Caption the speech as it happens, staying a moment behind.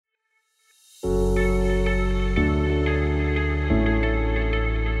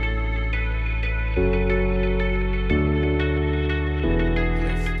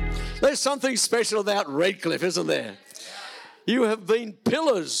There's something special about Redcliffe, isn't there? You have been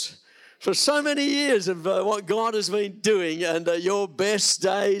pillars for so many years of what God has been doing, and your best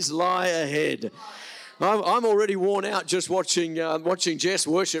days lie ahead. I'm already worn out just watching Jess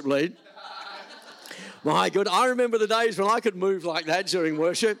worship lead. My God, I remember the days when I could move like that during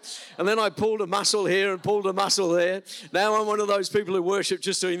worship, and then I pulled a muscle here and pulled a muscle there. Now I'm one of those people who worship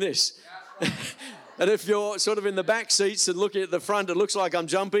just doing this. And if you're sort of in the back seats and looking at the front, it looks like I'm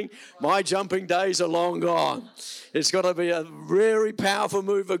jumping. My jumping days are long gone. It's got to be a very powerful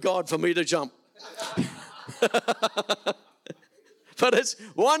move of God for me to jump. But it's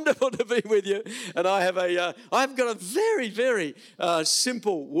wonderful to be with you. And I've got a very, very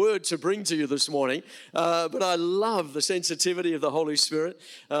simple word to bring to you this morning. But I love the sensitivity of the Holy Spirit.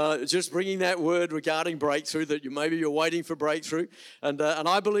 Just bringing that word regarding breakthrough, that maybe you're waiting for breakthrough. And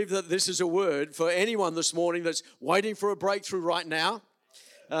I believe that this is a word for anyone this morning that's waiting for a breakthrough right now.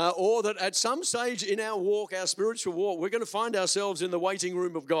 Or that at some stage in our walk, our spiritual walk, we're going to find ourselves in the waiting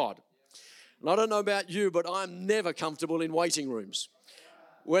room of God. And I don't know about you, but I'm never comfortable in waiting rooms.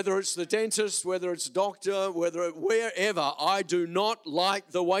 Whether it's the dentist, whether it's doctor, wherever, I do not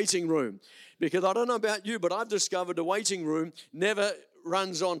like the waiting room. Because I don't know about you, but I've discovered the waiting room never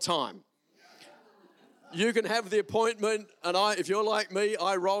runs on time. You can have the appointment, and if you're like me,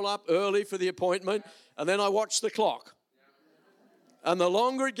 I roll up early for the appointment, and then I watch the clock. And the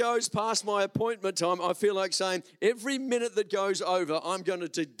longer it goes past my appointment time, I feel like saying, every minute that goes over, I'm going to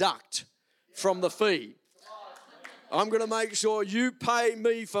deduct from the fee. I'm going to make sure you pay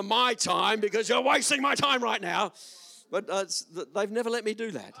me for my time because you're wasting my time right now. But they've never let me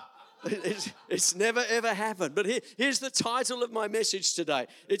do that. It's never, ever happened. But here's the title of my message today.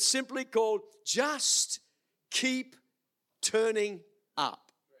 It's simply called, Just Keep Turning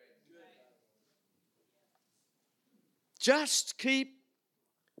Up. Just keep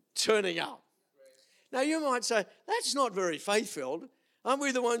turning up. Now you might say, that's not very faith-filled. Aren't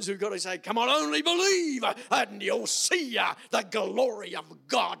we the ones who've got to say, come on, only believe, and you'll see the glory of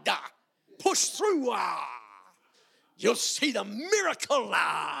God. Push through. You'll see the miracle.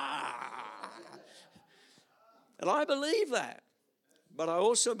 And I believe that. But I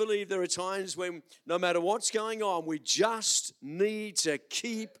also believe there are times when no matter what's going on, we just need to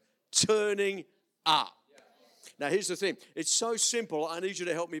keep turning up. Now, here's the thing. It's so simple. I need you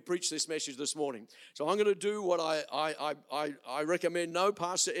to help me preach this message this morning. So I'm going to do what I recommend no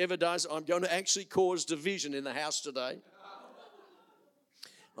pastor ever does. I'm going to actually cause division in the house today.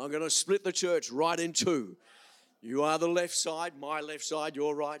 I'm going to split the church right in two. You are the left side, my left side,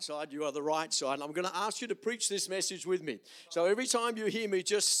 your right side, you are the right side. And I'm going to ask you to preach this message with me. So every time you hear me,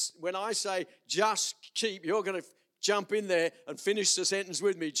 just when I say just keep, you're going to jump in there and finish the sentence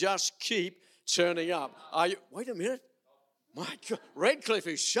with me. Just keep turning up. Wait a minute. My God, Redcliffe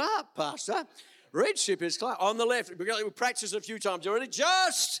is sharp, Pastor. Redship is clear. On the left, we'll practice a few times. You ready?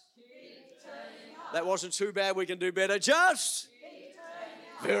 Just keep turning up. That wasn't too bad. We can do better. Just keep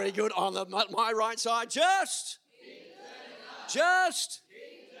turning up. Very good. On my right side, just keep turning up. Just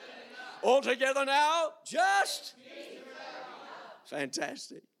keep turning up. All together now. Just keep turning up.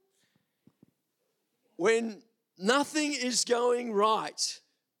 Fantastic. When nothing is going right,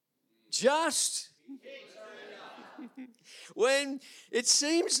 just when it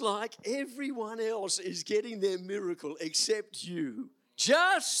seems like everyone else is getting their miracle except you,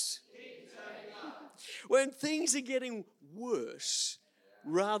 just when things are getting worse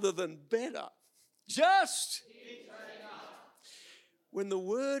rather than better, just when the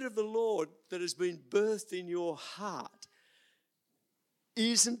word of the Lord that has been birthed in your heart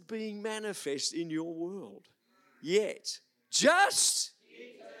isn't being manifest in your world yet, just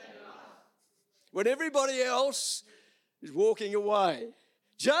when everybody else is walking away,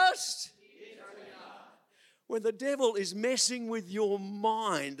 just when the devil is messing with your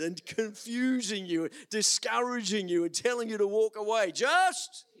mind and confusing you, discouraging you and telling you to walk away,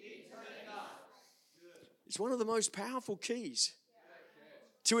 just it's one of the most powerful keys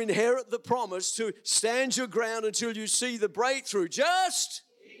to inherit the promise, to stand your ground until you see the breakthrough. Just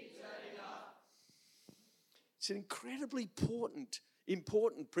it's an incredibly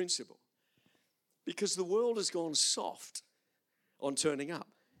important principle. Because the world has gone soft on turning up.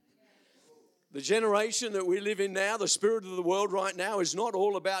 The generation that we live in now, the spirit of the world right now, is not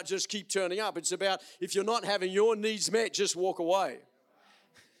all about just keep turning up. It's about if you're not having your needs met, just walk away.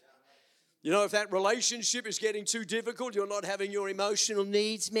 You know, if that relationship is getting too difficult, you're not having your emotional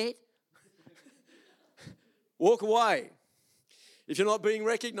needs met, walk away. If you're not being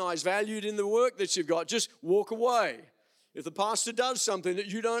recognized, valued in the work that you've got, just walk away. If the pastor does something that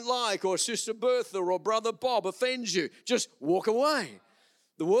you don't like, or Sister Bertha or Brother Bob offends you, just walk away.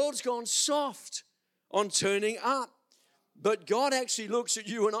 The world's gone soft on turning up. But God actually looks at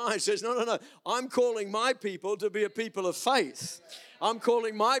you and I and says, no, I'm calling my people to be a people of faith. I'm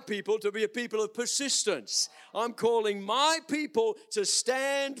calling my people to be a people of persistence. I'm calling my people to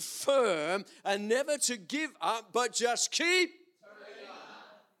stand firm and never to give up, but just keep.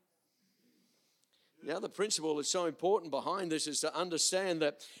 The other principle that's so important behind this is to understand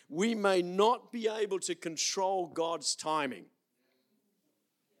that we may not be able to control God's timing,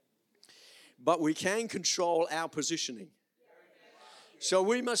 but we can control our positioning. So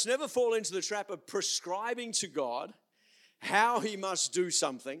we must never fall into the trap of prescribing to God how He must do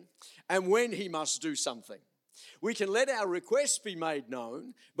something and when He must do something. We can let our requests be made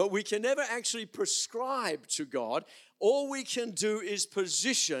known, but we can never actually prescribe to God. All we can do is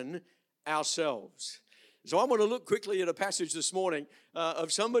position ourselves. So I want to look quickly at a passage this morning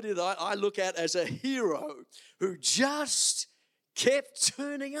of somebody that I look at as a hero who just kept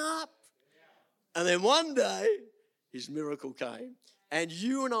turning up. And then one day, his miracle came. And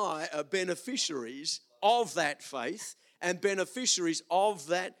you and I are beneficiaries of that faith and beneficiaries of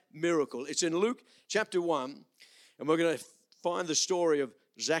that miracle. It's in Luke chapter 1, and we're going to find the story of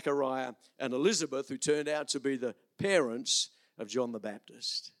Zachariah and Elizabeth, who turned out to be the parents of John the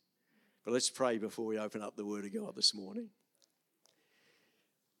Baptist. But let's pray before we open up the Word of God this morning.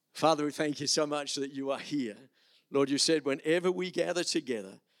 Father, we thank you so much that you are here. Lord, you said whenever we gather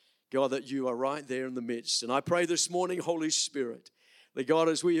together, God, that you are right there in the midst. And I pray this morning, Holy Spirit, that God,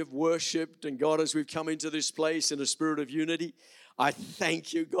 as we have worshipped and God, as we've come into this place in a spirit of unity, I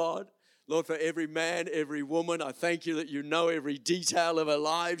thank you, God, Lord, for every man, every woman. I thank you that you know every detail of our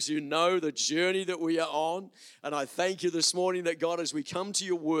lives. You know the journey that we are on. And I thank you this morning that, God, as we come to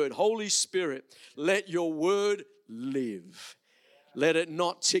your word, Holy Spirit, let your word live. Let it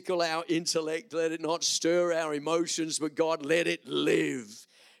not tickle our intellect. Let it not stir our emotions. But, God, let it live.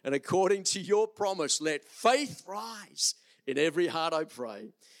 And according to your promise, let faith rise in every heart, I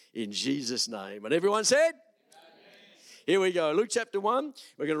pray, in Jesus' name. And everyone said? Amen. Here we go. Luke chapter 1,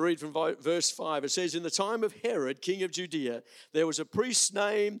 we're going to read from verse 5. It says, in the time of Herod, king of Judea, there was a priest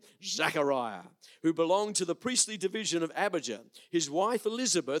named Zachariah, who belonged to the priestly division of Abijah. His wife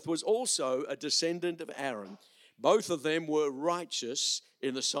Elizabeth was also a descendant of Aaron. Both of them were righteous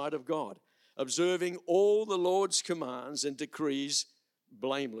in the sight of God, observing all the Lord's commands and decrees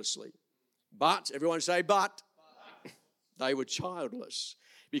blamelessly. But, everyone say, but. They were childless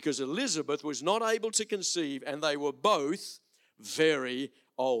because Elizabeth was not able to conceive, and they were both very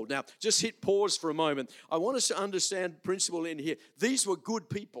old. Now, just hit pause for a moment. I want us to understand principle in here. These were good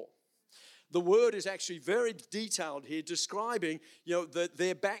people. The word is actually very detailed here, describing,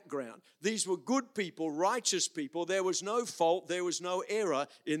 their background. These were good people, righteous people. There was no fault, there was no error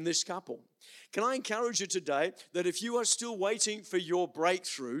in this couple. Can I encourage you today that if you are still waiting for your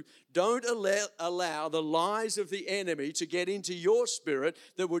breakthrough, don't allow the lies of the enemy to get into your spirit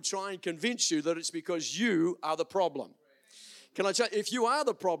that would try and convince you that it's because you are the problem. Can I tell you, if you are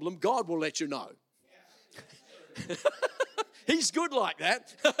the problem, God will let you know. He's good like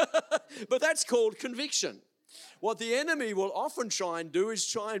that. But that's called conviction. What the enemy will often try and do is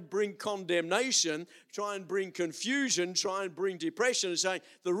try and bring condemnation, try and bring confusion, try and bring depression, and saying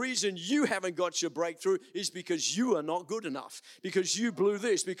the reason you haven't got your breakthrough is because you are not good enough, because you blew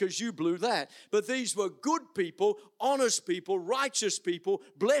this, because you blew that. But these were good people, honest people, righteous people,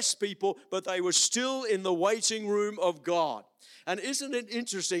 blessed people, but they were still in the waiting room of God. And isn't it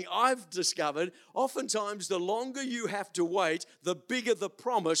interesting? I've discovered oftentimes the longer you have to wait, the bigger the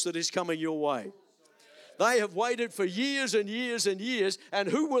promise that is coming your way. They have waited for years and years and years. And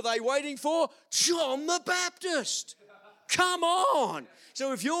who were they waiting for? John the Baptist. Come on.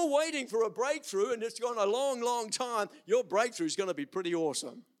 So if you're waiting for a breakthrough and it's gone a long, long time, your breakthrough is going to be pretty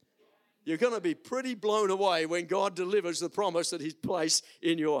awesome. You're going to be pretty blown away when God delivers the promise that He's placed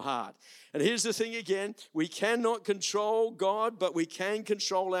in your heart. And here's the thing again, we cannot control God, but we can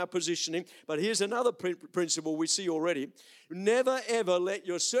control our positioning. But here's another principle we see already. Never ever let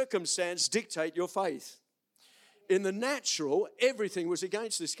your circumstance dictate your faith. In the natural, everything was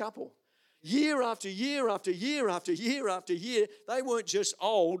against this couple. Year after year after year after year after year, they weren't just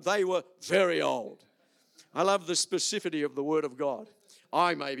old, they were very old. I love the specificity of the Word of God.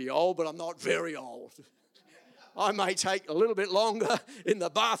 I may be old, but I'm not very old. I may take a little bit longer in the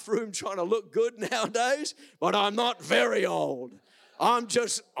bathroom trying to look good nowadays, but I'm not very old. I'm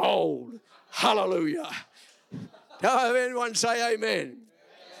just old. Hallelujah. Can anyone say amen?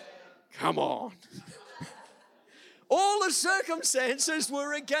 Come on. All the circumstances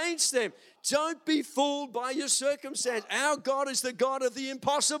were against them. Don't be fooled by your circumstance. Our God is the God of the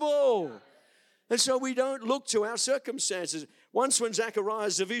impossible. And so we don't look to our circumstances. Once when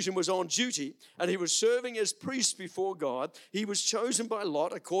Zechariah's division was on duty and he was serving as priest before God, he was chosen by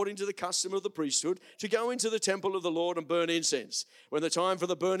Lot, according to the custom of the priesthood, to go into the temple of the Lord and burn incense. When the time for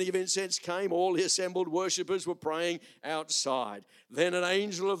the burning of incense came, all the assembled worshippers were praying outside. Then an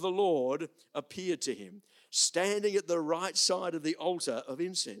angel of the Lord appeared to him, standing at the right side of the altar of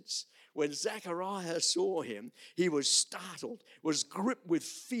incense. When Zechariah saw him, he was startled, was gripped with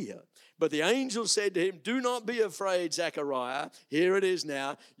fear. But the angel said to him, "Do not be afraid, Zechariah." Here it is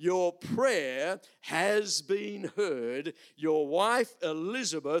now. "Your prayer has been heard. Your wife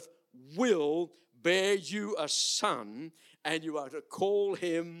Elizabeth will bear you a son, and you are to call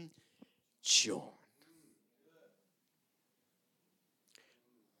him John."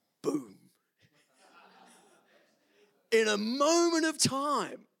 Boom. In a moment of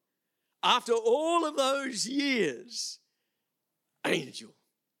time, after all of those years, angel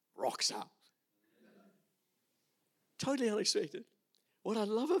rocks up. Totally unexpected. What I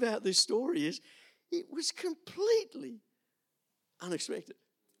love about this story is it was completely unexpected.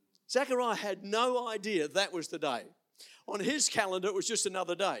 Zechariah had no idea that was the day. On his calendar, it was just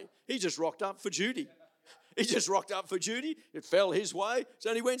another day. He just rocked up for duty. It fell his way,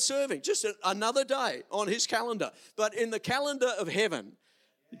 so he went serving. Just another day on his calendar. But in the calendar of heaven,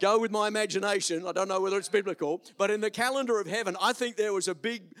 go with my imagination, I don't know whether it's biblical, but in the calendar of heaven, I think there was a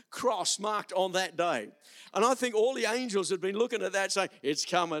big cross marked on that day. And I think all the angels had been looking at that saying, it's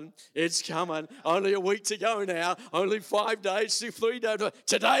coming, only a week to go now, only 5 days, 3 days,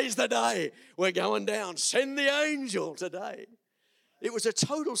 today's the day, we're going down, send the angel today. It was a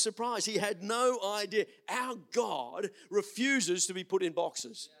total surprise. He had no idea. Our God refuses to be put in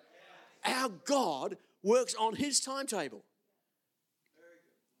boxes. Our God works on his timetable.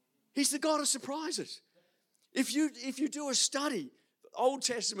 He's the God of surprises. If you do a study, Old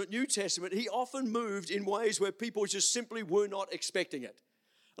Testament, New Testament, he often moved in ways where people just simply were not expecting it.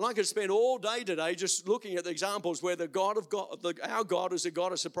 And I could spend all day today just looking at the examples where our God is a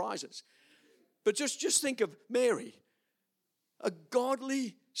God of surprises. But just think of Mary, a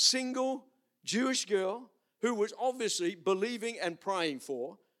godly, single Jewish girl who was obviously believing and praying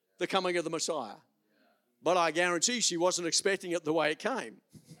for the coming of the Messiah. But I guarantee she wasn't expecting it the way it came.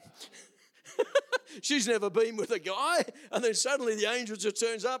 She's never been with a guy, and then suddenly the angel just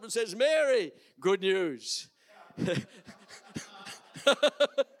turns up and says, "Mary, good news."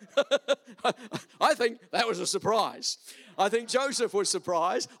 I think that was a surprise. I think Joseph was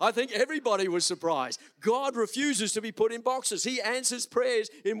surprised. I think everybody was surprised. God refuses to be put in boxes. He answers prayers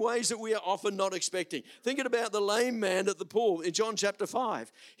in ways that we are often not expecting. Thinking about the lame man at the pool in John chapter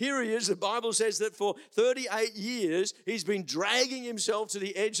 5. Here he is. The Bible says that for 38 years, he's been dragging himself to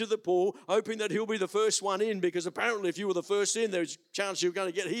the edge of the pool, hoping that he'll be the first one in, because apparently if you were the first in, there's a chance you're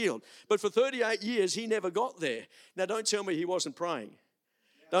going to get healed. But for 38 years, he never got there. Now, don't tell me he wasn't praying.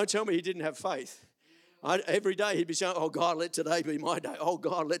 Don't tell me he didn't have faith. Every day he'd be saying, "Oh God, let today be my day. Oh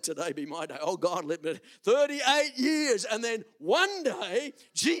God, let today be my day. Oh God, let me." 38 years, and then one day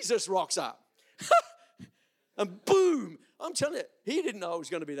Jesus rocks up. And boom, I'm telling you, he didn't know it was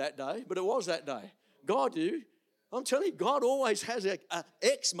going to be that day, but it was that day. God knew. I'm telling you, God always has an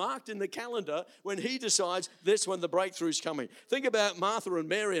X marked in the calendar when he decides that's when the breakthrough's coming. Think about Martha and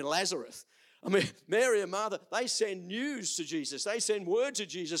Mary and Lazarus. I mean, Mary and Martha, they send news to Jesus. They send word to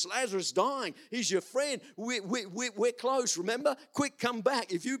Jesus. Lazarus dying. He's your friend. We're close, remember? Quick, come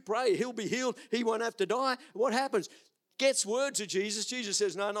back. If you pray, he'll be healed. He won't have to die. What happens? Gets word to Jesus. Jesus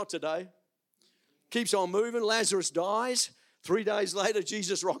says, "No, not today." Keeps on moving. Lazarus dies. 3 days later,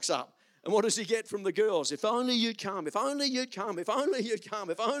 Jesus rocks up. And what does he get from the girls? "If only you'd come. If only you'd come. If only you'd come.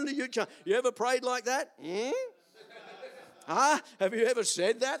 If only you'd come." You ever prayed like that? Have you ever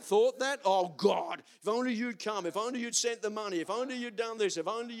said that, thought that? "Oh, God, if only you'd come, if only you'd sent the money, if only you'd done this, if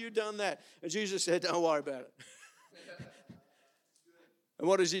only you'd done that." And Jesus said, "Don't worry about it." And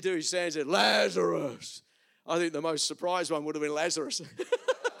what does he do? He stands there, "Lazarus." I think the most surprised one would have been Lazarus.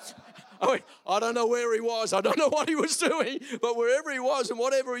 I don't know where he was. I don't know what he was doing. But wherever he was and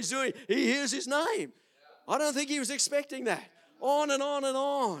whatever he's doing, he hears his name. I don't think he was expecting that. On and on and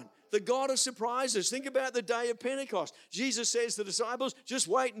on. The God of surprises. Think about the day of Pentecost. Jesus says to the disciples, "Just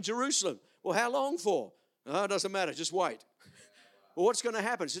wait in Jerusalem." Well, how long for? "Oh, it doesn't matter. Just wait." Well, what's going to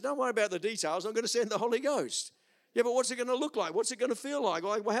happen? He said, "Don't worry about the details. I'm going to send the Holy Ghost." "Yeah, but what's it going to look like? What's it going to feel like?"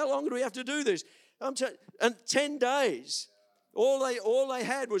 Well, how long do we have to do this? And 10 days. All they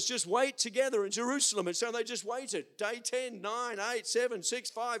had was just wait together in Jerusalem. And so they just waited. Day 10, 9, 8, 7, 6,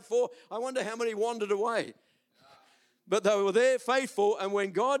 5, 4. I wonder how many wandered away. But they were there faithful, and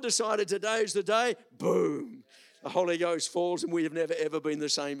when God decided today is the day, boom, The Holy Ghost falls and we have never, ever been the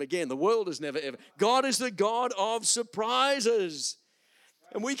same again. The world has never, ever. God is the God of surprises.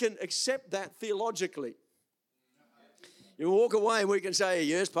 And we can accept that theologically. You walk away and we can say,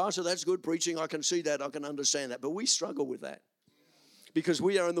 yes, Pastor, that's good preaching. I can see that. I can understand that. But we struggle with that because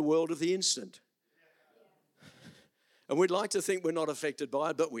we are in the world of the instant. And we'd like to think we're not affected by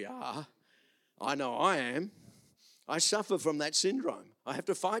it, but we are. I know I am. I suffer from that syndrome. I have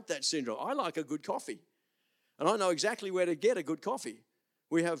to fight that syndrome. I like a good coffee. And I know exactly where to get a good coffee.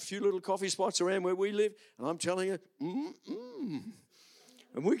 We have a few little coffee spots around where we live. And I'm telling you,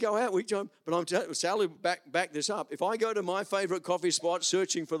 And we go out, but I'm telling you, Sally, back this up. If I go to my favorite coffee spot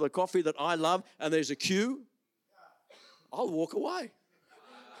searching for the coffee that I love and there's a queue, I'll walk away.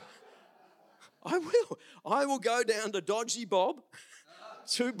 I will. I will go down to Dodgy Bob,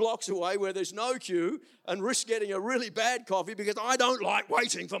 2 blocks away where there's no queue, and risk getting a really bad coffee because I don't like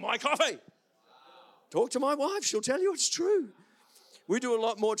waiting for my coffee. Talk to my wife. She'll tell you it's true. We do a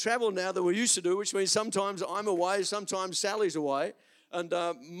lot more travel now than we used to do, which means sometimes I'm away, sometimes Sally's away. And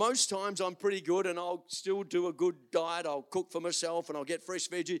most times I'm pretty good and I'll still do a good diet. I'll cook for myself and I'll get fresh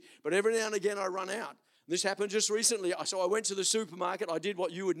veggie. But every now and again I run out. This happened just recently. So I went to the supermarket. I did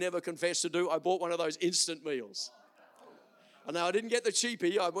what you would never confess to do. I bought one of those instant meals. And now I didn't get the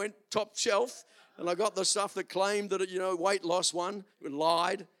cheapie. I went top shelf and I got the stuff that claimed that, weight loss one. It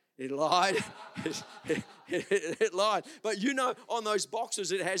lied. It lied. It lied. But on those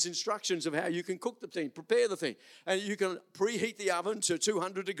boxes, it has instructions of how you can cook the thing, prepare the thing. And you can preheat the oven to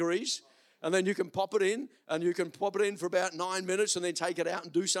 200 degrees. And then you can pop it in. And you can pop it in for about 9 minutes and then take it out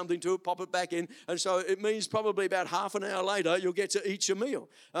and do something to it, pop it back in. And so it means probably about half an hour later, you'll get to eat your meal.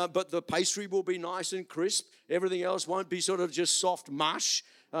 But the pastry will be nice and crisp. Everything else won't be sort of just soft mush.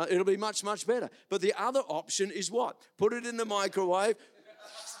 It'll be much, much better. But the other option is what? Put it in the microwave.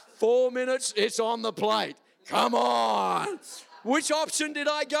 4 minutes, it's on the plate. Come on. Which option did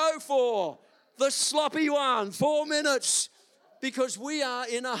I go for? The sloppy one, 4 minutes. Because we are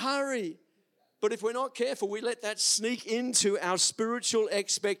in a hurry. But if we're not careful, we let that sneak into our spiritual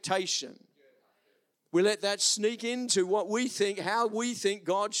expectation. We let that sneak into what we think, how we think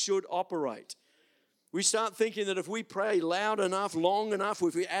God should operate. We start thinking that if we pray loud enough, long enough,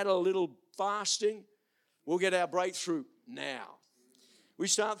 if we add a little fasting, we'll get our breakthrough now. We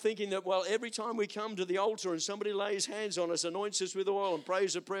start thinking that, every time we come to the altar and somebody lays hands on us, anoints us with oil and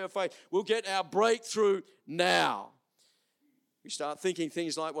prays a prayer of faith, we'll get our breakthrough now. We start thinking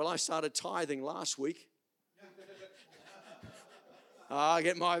things like, I started tithing last week. I'll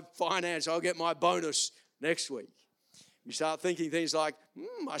get my finance, I'll get my bonus next week. We start thinking things like,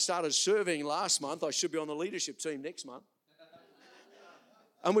 I started serving last month, I should be on the leadership team next month.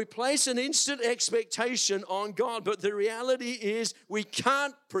 And we place an instant expectation on God. But the reality is we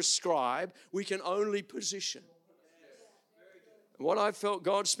can't prescribe. We can only position. And what I felt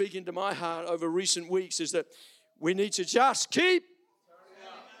God speaking to my heart over recent weeks is that we need to just keep,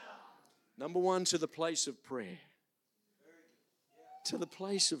 number one, to the place of prayer. To the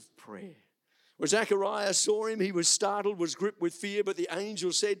place of prayer. When Zechariah saw him, he was startled, was gripped with fear. But the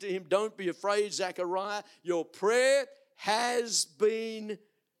angel said to him, don't be afraid, Zechariah. Your prayer has been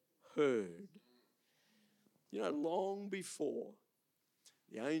heard. Long before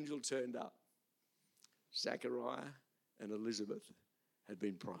the angel turned up, Zechariah and Elizabeth had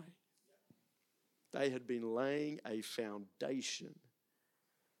been praying. They had been laying a foundation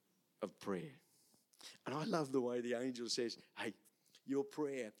of prayer. And I love the way the angel says, hey, your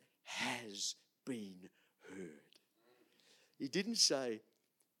prayer has been heard. He didn't say,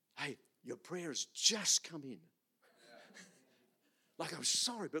 hey, your prayer has just come in. Like, I'm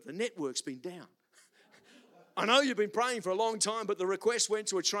sorry, but the network's been down. I know you've been praying for a long time, but the request went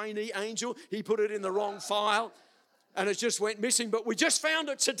to a trainee angel. He put it in the wrong file, and it just went missing. But we just found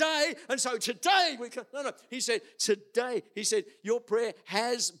it today, and so today we can... No. He said, today. He said, your prayer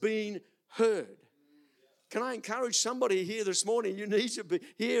has been heard. Can I encourage somebody here this morning? You need to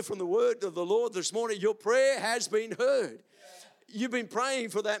hear from the word of the Lord this morning. Your prayer has been heard. You've been praying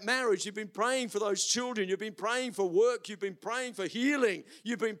for that marriage. You've been praying for those children. You've been praying for work. You've been praying for healing.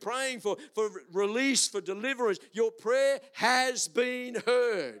 You've been praying for release, for deliverance. Your prayer has been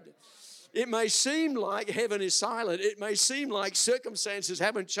heard. It may seem like heaven is silent. It may seem like circumstances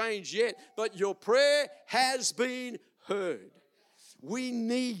haven't changed yet, but your prayer has been heard. We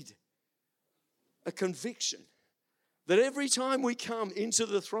need a conviction that every time we come into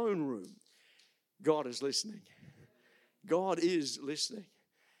the throne room, God is listening. God is listening.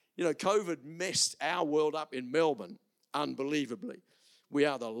 COVID messed our world up in Melbourne unbelievably. We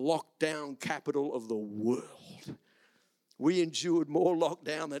are the lockdown capital of the world. We endured more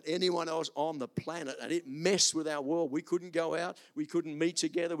lockdown than anyone else on the planet, and it messed with our world. We couldn't go out. We couldn't meet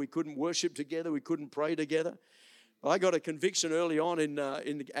together. We couldn't worship together. We couldn't pray together. I got a conviction early on in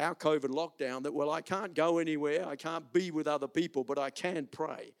our COVID lockdown that, well, I can't go anywhere. I can't be with other people, but I can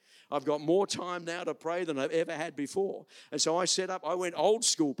pray. I've got more time now to pray than I've ever had before. And so I went old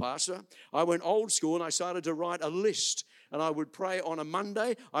school, Pastor. I went old school, and I started to write a list. And I would pray on a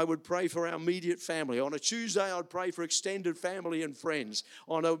Monday, I would pray for our immediate family. On a Tuesday, I'd pray for extended family and friends.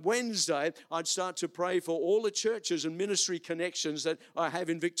 On a Wednesday, I'd start to pray for all the churches and ministry connections that I have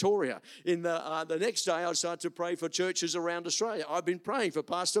in Victoria. In the next day, I'd start to pray for churches around Australia. I've been praying for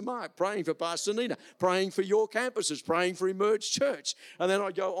Pastor Mark, praying for Pastor Nina, praying for your campuses, praying for Emerge Church. And then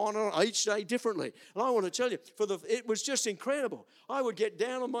I'd go on and on, each day differently. And I want to tell you, it was just incredible. I would get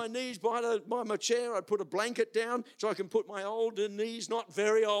down on my knees by my chair. I'd put a blanket down so I can put my older knees, not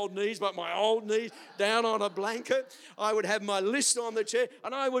very old knees, but my old knees down on a blanket. I would have my list on the chair,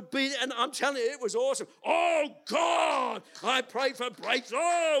 and I would be, and I'm telling you, it was awesome. Oh, God, I pray for breaks.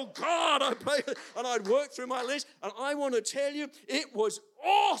 Oh, God, I pray. And I'd work through my list, and I want to tell you, it was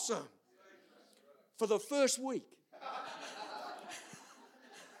awesome for the first week.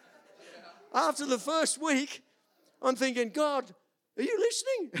 After the first week, I'm thinking, God, are you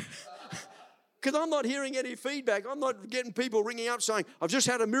listening? Because I'm not hearing any feedback. I'm not getting people ringing up saying, I've just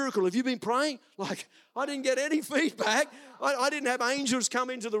had a miracle. Have you been praying? Like, I didn't get any feedback. I didn't have angels come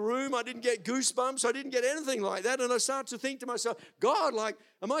into the room. I didn't get goosebumps. I didn't get anything like that. And I start to think to myself, God, like,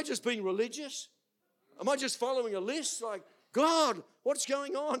 am I just being religious? Am I just following a list? Like, God, what's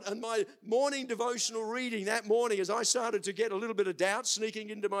going on? And my morning devotional reading that morning, as I started to get a little bit of doubt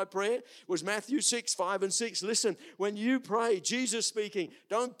sneaking into my prayer, was Matthew 6, 5 and 6. Listen, when you pray, Jesus speaking,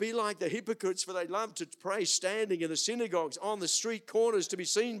 don't be like the hypocrites, for they love to pray standing in the synagogues, on the street corners, to be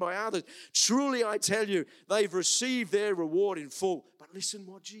seen by others. Truly, I tell you, they've received their reward in full. But listen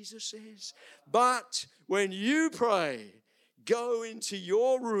what Jesus says. But when you pray, go into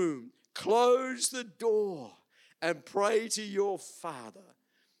your room, close the door, and pray to your Father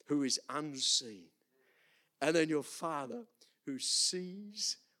who is unseen. And then your Father who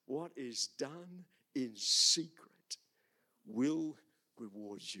sees what is done in secret will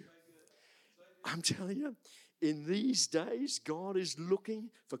reward you. I'm telling you, in these days, God is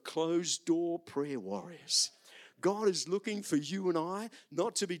looking for closed-door prayer warriors. God is looking for you and I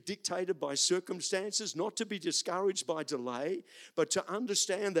not to be dictated by circumstances, not to be discouraged by delay, but to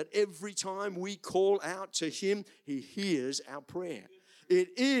understand that every time we call out to Him, He hears our prayer.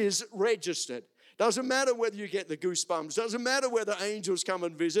 It is registered. Doesn't matter whether you get the goosebumps. Doesn't matter whether angels come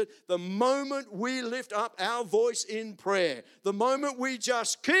and visit. The moment we lift up our voice in prayer, the moment we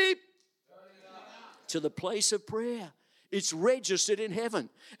just keep to the place of prayer, it's registered in heaven.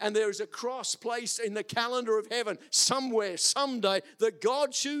 And there is a cross placed in the calendar of heaven somewhere, someday, that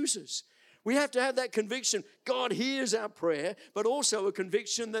God chooses. We have to have that conviction. God hears our prayer, but also a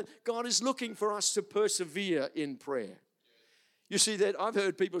conviction that God is looking for us to persevere in prayer. You see that I've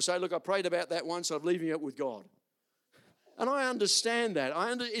heard people say, look, I prayed about that once, I'm leaving it with God. And I understand that.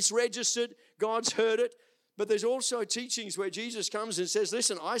 It's registered, God's heard it. But there's also teachings where Jesus comes and says,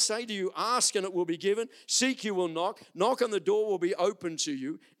 listen, I say to you, ask and it will be given. Seek, you will knock. Knock and the door will be open to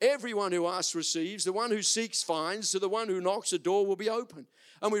you. Everyone who asks receives. The one who seeks finds. To the one who knocks, the door will be open.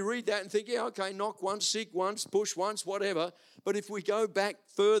 And we read that and think, yeah, okay, knock once, seek once, push once, whatever. But if we go back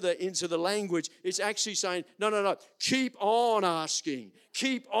further into the language, it's actually saying, no, keep on asking,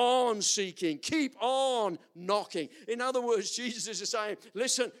 keep on seeking, keep on knocking. In other words, Jesus is saying,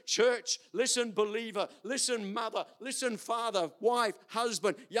 listen, church, listen, believer, listen, mother, listen, father, wife,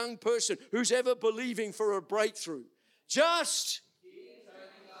 husband, young person, who's ever believing for a breakthrough. Just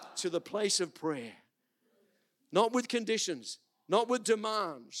to the place of prayer. Not with conditions, not with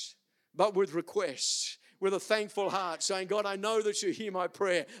demands, but with requests. With a thankful heart, saying, God, I know that you hear my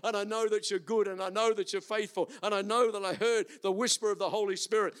prayer, and I know that you're good, and I know that you're faithful, and I know that I heard the whisper of the Holy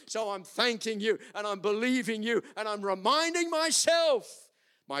Spirit. So I'm thanking you, and I'm believing you, and I'm reminding myself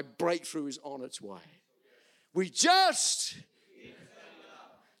my breakthrough is on its way. We just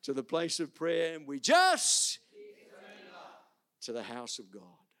to the place of prayer, and we just to the house of God.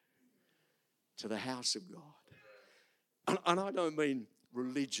 To the house of God. And I don't mean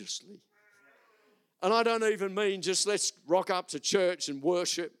religiously. And I don't even mean just let's rock up to church and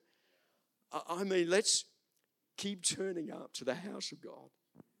worship. I mean, let's keep turning up to the house of God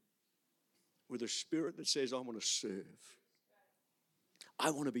with a spirit that says, I want to serve.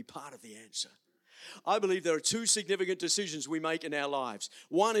 I want to be part of the answer. I believe there are two significant decisions we make in our lives.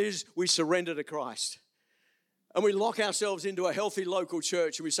 One is we surrender to Christ. And we lock ourselves into a healthy local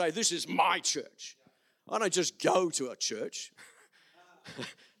church and we say, this is my church. I don't just go to a church.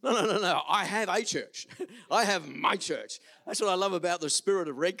 No. I have a church. I have my church. That's what I love about the spirit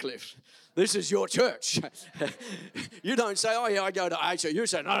of Redcliffe. This is your church. You don't say, oh, yeah, I go to a church. You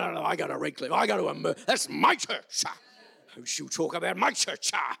say, no, I go to Redcliffe. I go to that's my church. You talk about my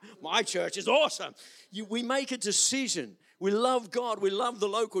church. My church is awesome. We make a decision. We love God. We love the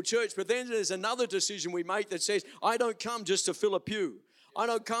local church. But then there's another decision we make that says, I don't come just to fill a pew. I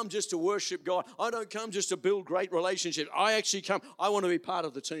don't come just to worship God. I don't come just to build great relationships. I actually come, I want to be part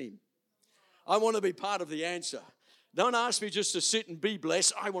of the team. I want to be part of the answer. Don't ask me just to sit and be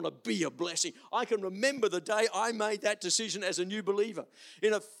blessed. I want to be a blessing. I can remember the day I made that decision as a new believer.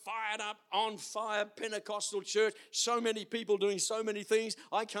 In a fired up, on fire Pentecostal church, so many people doing so many things.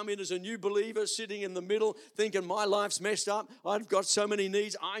 I come in as a new believer, sitting in the middle, thinking my life's messed up. I've got so many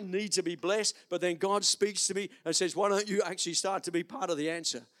needs. I need to be blessed. But then God speaks to me and says, why don't you actually start to be part of the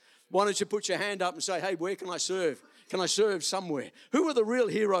answer? Why don't you put your hand up and say, hey, where can I serve? Can I serve somewhere? Who are the real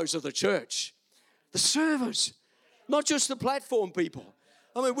heroes of the church? The servers. Not just the platform people.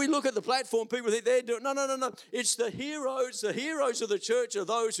 I mean, we look at the platform people, they're doing, no. It's the heroes. The heroes of the church are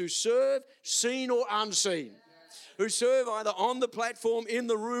those who serve, seen or unseen. Who serve either on the platform, in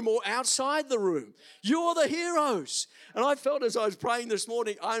the room, or outside the room. You're the heroes. And I felt as I was praying this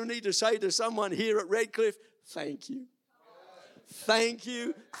morning, I need to say to someone here at Redcliffe, thank you. Thank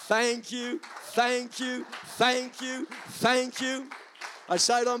you, thank you, thank you, thank you, thank you. I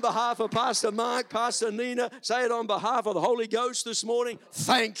say it on behalf of Pastor Mark, Pastor Nina, say it on behalf of the Holy Ghost this morning.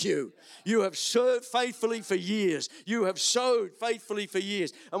 Thank you. You have served faithfully for years. You have sowed faithfully for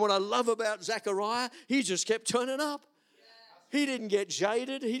years. And what I love about Zechariah, he just kept turning up. He didn't get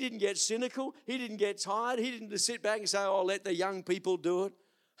jaded. He didn't get cynical. He didn't get tired. He didn't just sit back and say, oh, let the young people do it.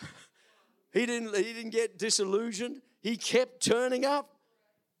 He didn't get disillusioned. He kept turning up.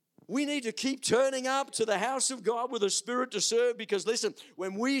 We need to keep turning up to the house of God with a spirit to serve because, listen,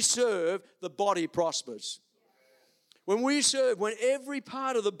 when we serve, the body prospers. When we serve, when every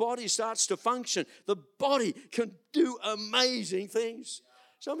part of the body starts to function, the body can do amazing things.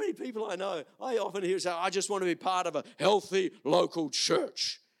 So many people I know, I often hear say, I just want to be part of a healthy local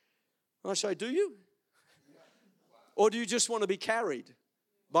church. And I say, do you? Or do you just want to be carried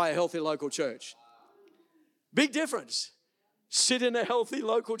by a healthy local church? Big difference. Sit in a healthy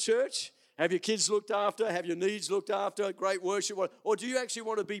local church, have your kids looked after, have your needs looked after, great worship, or do you actually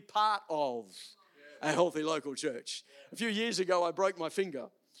want to be part of a healthy local church? A few years ago, I broke my finger,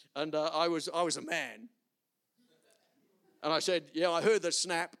 and I was a man. And I said, yeah, I heard the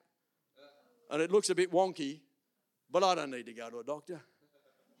snap, and it looks a bit wonky, but I don't need to go to a doctor.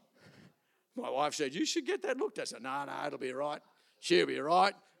 My wife said, you should get that looked at. I said, no, it'll be right. She'll be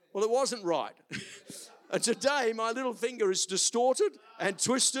right. Well, it wasn't right. And today, my little finger is distorted and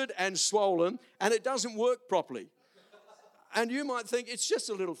twisted and swollen, and it doesn't work properly. And you might think, it's just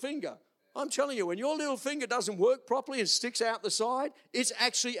a little finger. I'm telling you, when your little finger doesn't work properly and sticks out the side, it's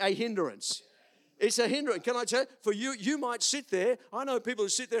actually a hindrance. It's a hindrance. Can I tell you, for you might sit there. I know people who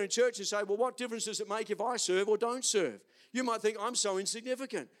sit there in church and say, well, what difference does it make if I serve or don't serve? You might think, I'm so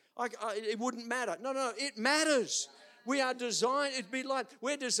insignificant. It wouldn't matter. No, it matters. We are designed,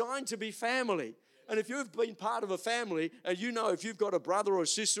 we're designed to be family. And if you've been part of a family and you know if you've got a brother or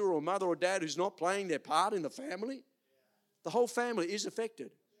sister or mother or dad who's not playing their part in the family, the whole family is affected.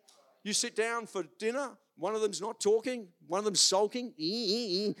 You sit down for dinner, one of them's not talking, one of them's sulking.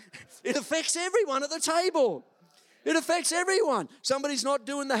 It affects everyone at the table. It affects everyone. Somebody's not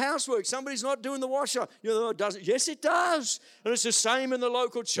doing the housework. Somebody's not doing the washer. It doesn't. Yes, it does. And it's the same in the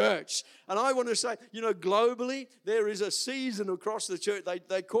local church. And I want to say, globally, there is a season across the church.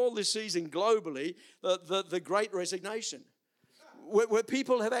 They call this season globally the Great Resignation. Where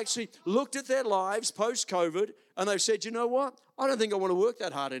people have actually looked at their lives post-COVID and they've said, you know what? I don't think I want to work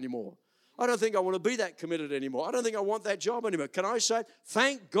that hard anymore. I don't think I want to be that committed anymore. I don't think I want that job anymore. Can I say,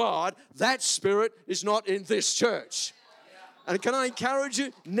 thank God that spirit is not in this church. And can I encourage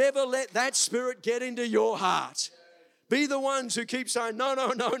you, never let that spirit get into your heart. Be the ones who keep saying, no.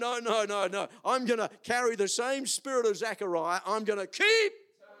 I'm going to carry the same spirit of Zechariah. I'm going to keep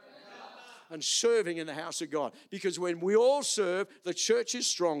and serving in the house of God. Because when we all serve, the church is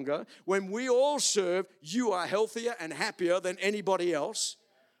stronger. When we all serve, you are healthier and happier than anybody else.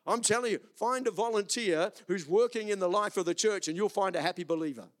 I'm telling you, find a volunteer who's working in the life of the church and you'll find a happy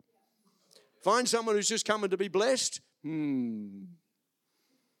believer. Find someone who's just coming to be blessed. But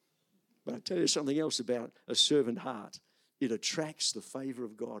I tell you something else about a servant heart. It attracts the favor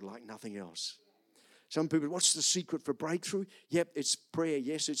of God like nothing else. Some people, what's the secret for breakthrough? Yep, it's prayer.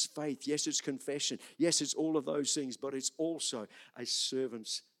 Yes, it's faith. Yes, it's confession. Yes, it's all of those things, but it's also a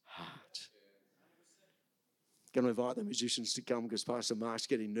servant's heart. Going to invite the musicians to come because Pastor Mark's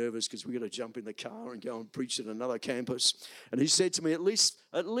getting nervous because we've got to jump in the car and go and preach at another campus. And he said to me at least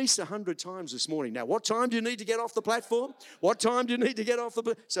 100 times this morning, now, what time do you need to get off the platform? What time do you need to get off the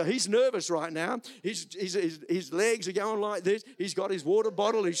platform? So he's nervous right now. His legs are going like this. He's got his water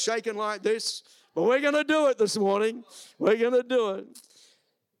bottle. He's shaking like this. But we're going to do it this morning. We're going to do it.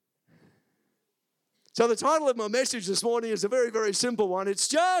 So the title of my message this morning is a very, very simple one. It's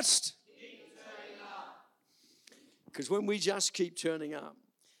just... Because when we just keep turning up,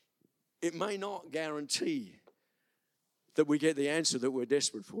 it may not guarantee that we get the answer that we're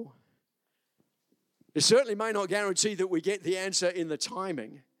desperate for. It certainly may not guarantee that we get the answer in the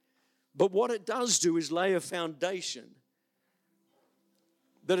timing. But what it does do is lay a foundation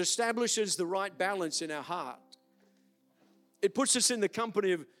that establishes the right balance in our heart. It puts us in the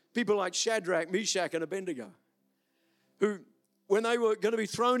company of people like Shadrach, Meshach, and Abednego, who, when they were going to be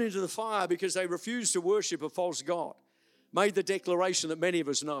thrown into the fire because they refused to worship a false god, made the declaration that many of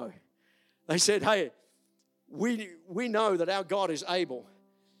us know. They said, hey, we know that our God is able.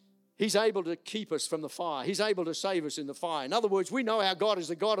 He's able to keep us from the fire. He's able to save us in the fire. In other words, we know our God is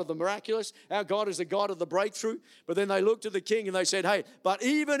the God of the miraculous. Our God is the God of the breakthrough. But then they looked at the king and they said, hey, but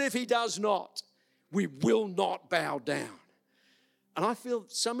even if he does not, we will not bow down. And I feel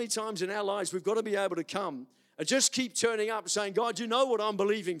so many times in our lives we've got to be able to come and just keep turning up and saying, God, you know what I'm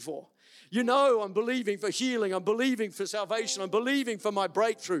believing for. You know I'm believing for healing. I'm believing for salvation. I'm believing for my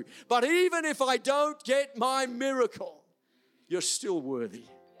breakthrough. But even if I don't get my miracle, you're still worthy.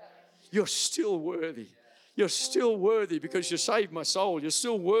 You're still worthy. You're still worthy because you saved my soul. You're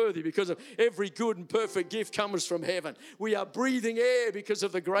still worthy because of every good and perfect gift comes from heaven. We are breathing air because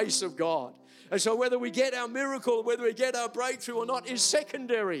of the grace of God. And so whether we get our miracle, whether we get our breakthrough or not is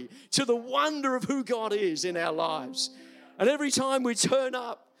secondary to the wonder of who God is in our lives. And every time we turn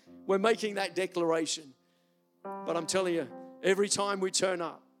up, we're making that declaration. But I'm telling you, every time we turn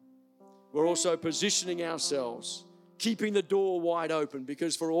up, we're also positioning ourselves, keeping the door wide open,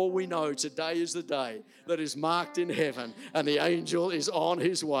 because for all we know, today is the day that is marked in heaven and the angel is on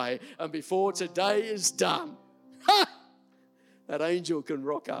his way. And before today is done, that angel can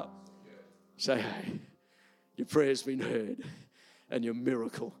rock up. Say, hey, your prayer's been heard and your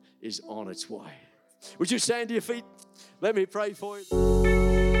miracle is on its way. Would you stand to your feet? Let me pray for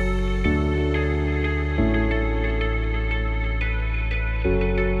you.